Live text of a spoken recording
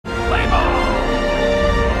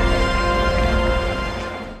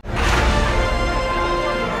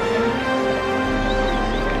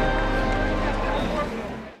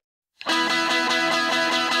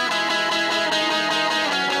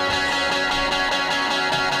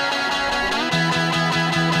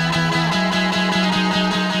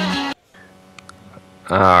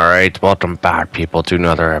Alright, welcome back, people, to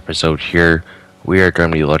another episode here. We are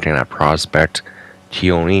going to be looking at prospect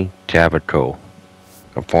Keoni Cavaco,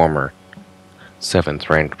 a former 7th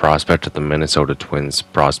ranked prospect at the Minnesota Twins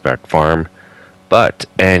prospect farm. But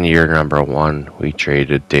in year number 1, we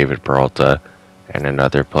traded David Peralta and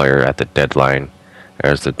another player at the deadline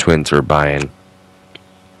as the Twins were buying.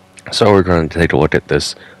 So we're going to take a look at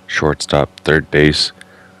this shortstop, third base,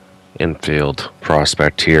 infield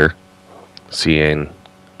prospect here, seeing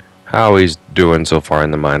how he's doing so far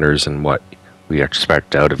in the minors and what we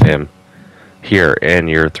expect out of him here in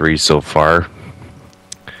year 3 so far.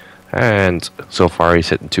 And so far he's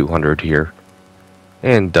hitting 200 here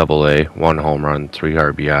in Double-A, 1 home run, 3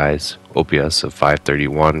 RBIs, OPS of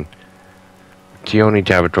 531. Keoni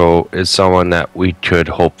Cavaco is someone that we could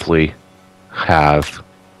hopefully have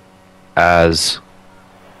as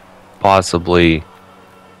possibly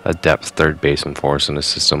a depth third baseman for us in the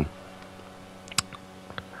system.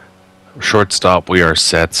 Shortstop, we are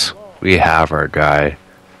set. We have our guy,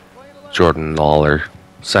 Jordan Lawler.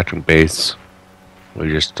 Second base, we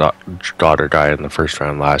just got our guy in the first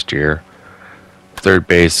round last year. Third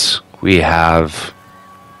base, we have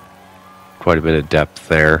quite a bit of depth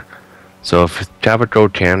there. So if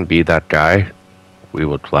Cavaco can be that guy, we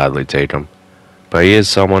would gladly take him. But he is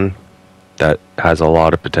someone that has a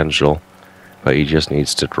lot of potential, but he just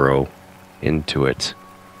needs to grow into it.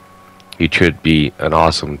 He could be an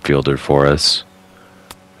awesome fielder for us.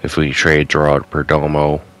 If we trade Gerard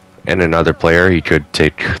Perdomo and another player, he could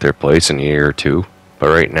take their place in a year or 2. But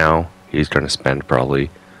right now, he's going to spend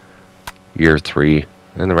probably year 3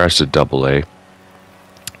 and the rest of Double-A.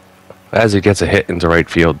 As he gets a hit into right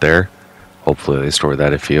field there, hopefully they store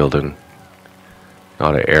that at field and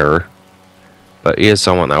not an error. But he is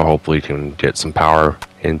someone that hopefully can get some power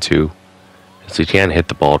into, as he can hit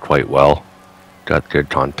the ball quite well. Got good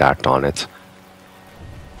contact on it.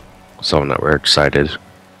 Someone that we're excited.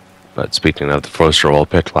 But speaking of the first overall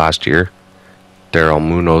pick last year, Daryl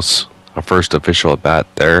Munoz, our first official at bat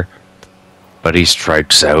there, but he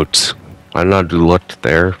strikes out. I'm not looked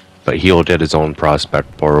there, but he'll get his own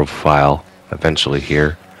prospect profile eventually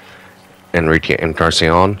here. Enrique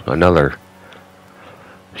Encarnacion, another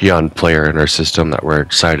young player in our system that we're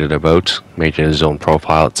excited about, making his own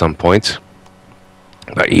profile at some point.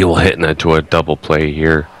 But he will hit into a double play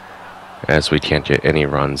here, as we can't get any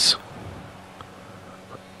runs.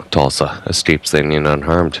 Tulsa escapes the inning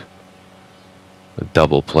unharmed. A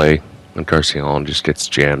double play, and Encarnacion just gets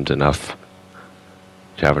jammed enough.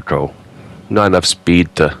 Cavaco, not enough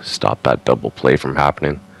speed to stop that double play from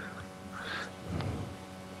happening.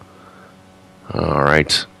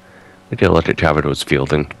 Alright, we get a look at Cavaco's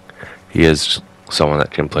fielding. He is someone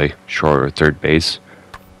that can play short or third base.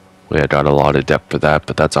 We had got a lot of depth for that,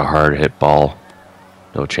 but that's a hard hit ball.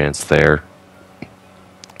 No chance there.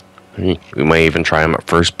 We might even try him at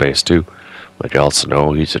first base too. But you also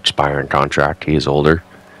know he's expiring contract. He is older.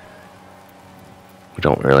 We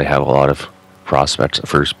don't really have a lot of prospects at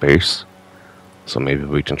first base, so maybe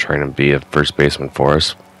we can train him to be a first baseman for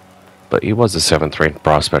us. But he was a 7th ranked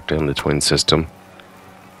prospect in the Twin system.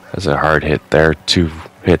 Has a hard hit there. 2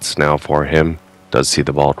 hits now for him. Does see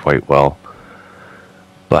the ball quite well.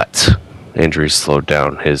 But injuries slowed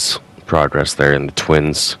down his progress there in the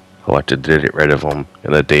Twins. Elected to get rid of him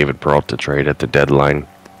in the David Peralta trade at the deadline.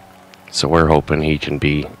 So we're hoping he can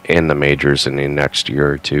be in the majors in the next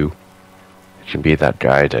year or 2. He can be that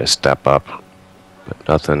guy to step up. But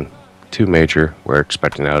nothing too major we're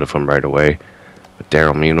expecting out of him right away. But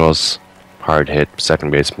Daryl Munoz, hard hit,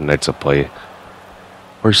 second baseman, next to play.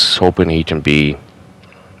 We're just hoping he can be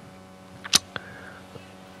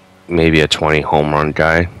maybe a 20 home run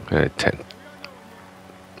guy. 10.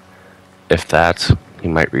 If that, he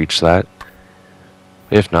might reach that.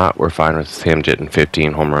 If not, we're fine with him getting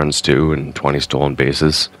 15 home runs too and 20 stolen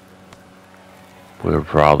bases. We would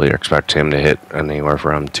probably expect him to hit anywhere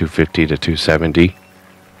from 250 to 270.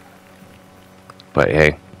 But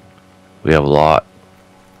hey, we have a lot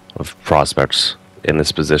of prospects in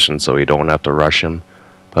this position, so we don't have to rush him.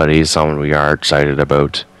 But he's someone we are excited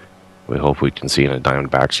about. We hope we can see in a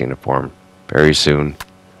Diamondbacks uniform very soon,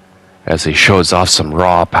 as he shows off some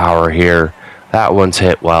raw power here. That one's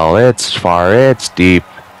hit well. It's far. It's deep.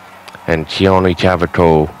 And Keoni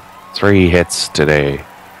Cavaco, 3 hits today.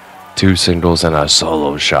 2 singles and a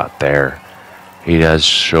solo shot there. He does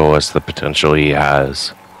show us the potential he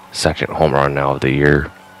has. Second home run now of the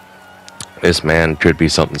year. This man could be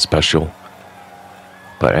something special.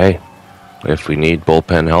 But hey, if we need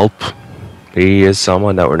bullpen help, he is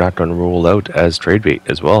someone that we're not going to rule out as trade bait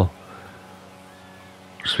as well.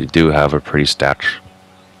 Because we do have a pretty stacked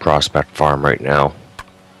prospect farm right now.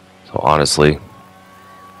 So honestly,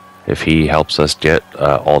 If he helps us get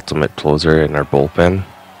ultimate closer in our bullpen,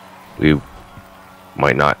 we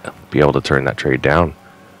might not be able to turn that trade down.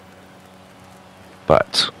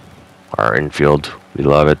 But our infield, we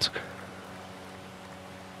love it.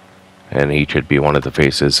 And he could be one of the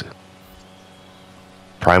faces,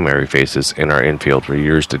 primary faces in our infield for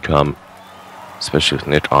years to come. Especially with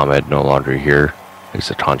Nick Ahmed no longer here. His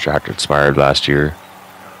contract expired last year.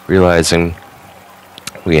 Realizing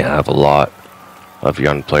we have a lot of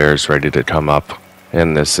young players ready to come up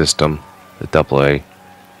in this system, the AA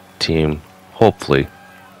team, hopefully,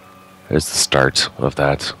 is the start of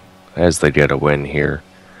that as they get a win here.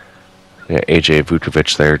 Yeah, AJ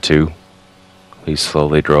Vukovic there too. He's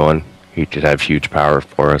slowly growing. He could have huge power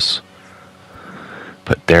for us.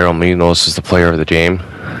 But Daryl Munoz is the player of the game.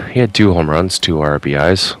 He had 2 home runs, 2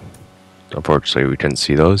 RBIs. Unfortunately, we couldn't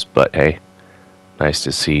see those, but hey, nice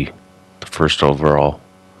to see the first round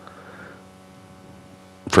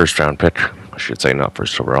pick. I should say not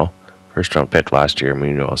first overall. First round pick last year,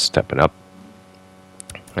 Munoz stepping up.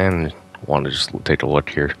 And want to just take a look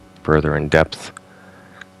here further in depth.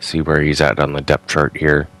 See where he's at on the depth chart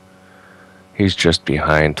here. He's just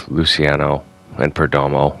behind Luciano and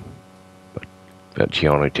Perdomo. But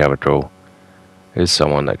Keoni Cavaco is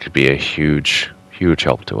someone that could be a huge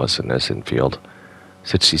help to us in this infield.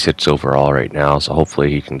 66 overall right now, so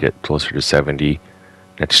hopefully he can get closer to 70.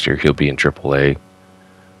 Next year he'll be in AAA.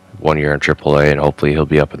 1 year in AAA, and hopefully he'll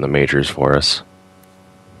be up in the majors for us.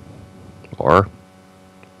 Or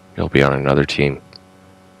he'll be on another team.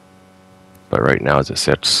 But right now as it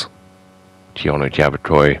sits, Keoni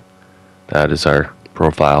Cavaco, that is our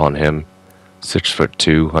profile on him.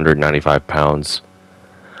 6'2", 195 pounds.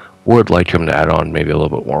 Would like him to add on maybe a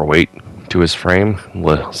little bit more weight to his frame,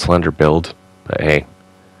 slender build, but hey,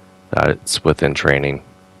 that's within training.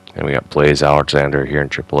 And we got Blaze Alexander here in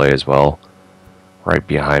AAA as well, right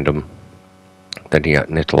behind him. Then you got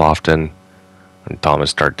Nick Lofton and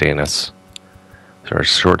Thomas Dardanus. So our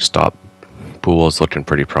shortstop pool is looking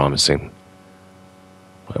pretty promising.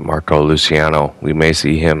 But Marco Luciano, we may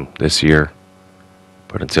see him this year.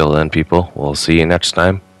 But until then, people, we'll see you next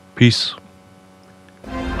time. Peace.